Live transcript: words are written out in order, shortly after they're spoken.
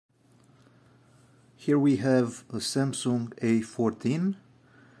Here we have a Samsung A14.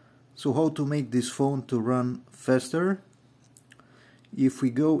 So how to make this phone to run faster? If we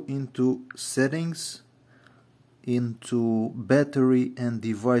go into settings, into battery and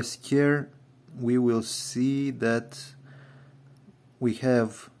device care, we will see that we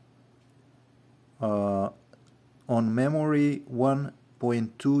have on memory 1.2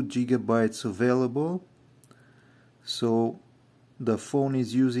 gigabytes available. So the phone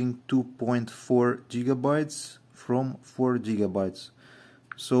is using 2.4 gigabytes from 4 gigabytes.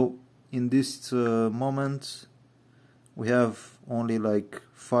 So in this moment we have only like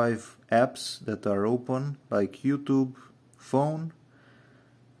 5 apps that are open, like YouTube, phone,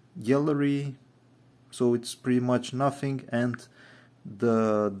 gallery, so it's pretty much nothing, and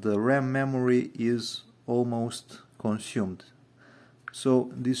the RAM memory is almost consumed.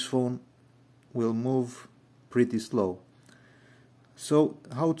 So this phone will move pretty slow. So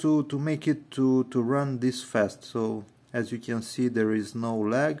how to make it to run this fast? So as you can see, there is no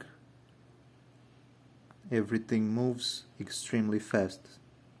lag. Everything moves extremely fast.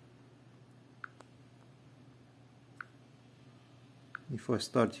 If I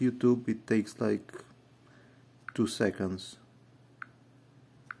start YouTube, it takes like 2 seconds.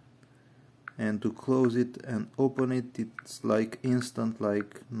 And to close it and open it, it's like instant,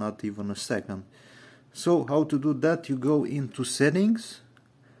 like not even a second. So how to do that? You go into settings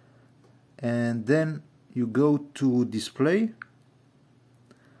and then you go to display.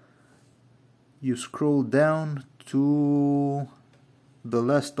 You scroll down to the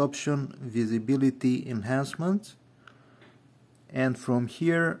last option, visibility enhancement, and from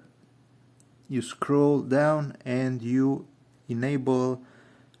here you scroll down and you enable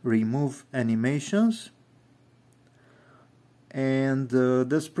remove animations, and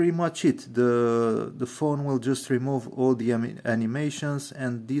that's pretty much it. The phone will just remove all the animations,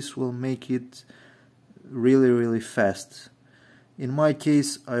 and this will make it really fast. In my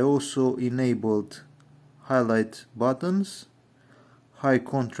case, I also enabled highlight buttons, high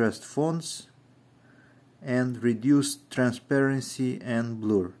contrast fonts, and reduced transparency and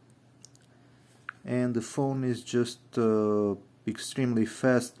blur. And the phone is just extremely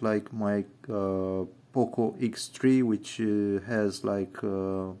fast, like my Poco X3, which has like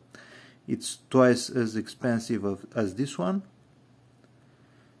it's twice as expensive as this one.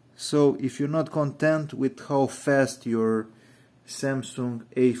 So if you're not content with how fast your Samsung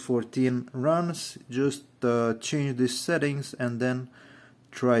A14 runs, just change these settings and then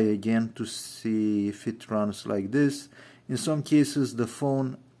try again to see if it runs like this. In some cases the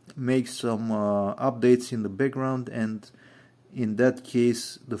phone makes some updates in the background, and in that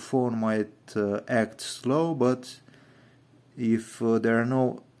case the phone might act slow, but if there are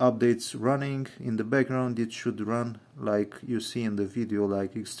no updates running in the background, it should run like you see in the video,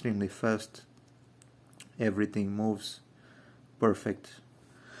 like extremely fast. Everything moves perfect.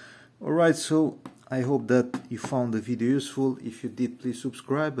 Alright, so I hope that you found the video useful. If you did, please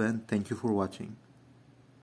subscribe, and thank you for watching.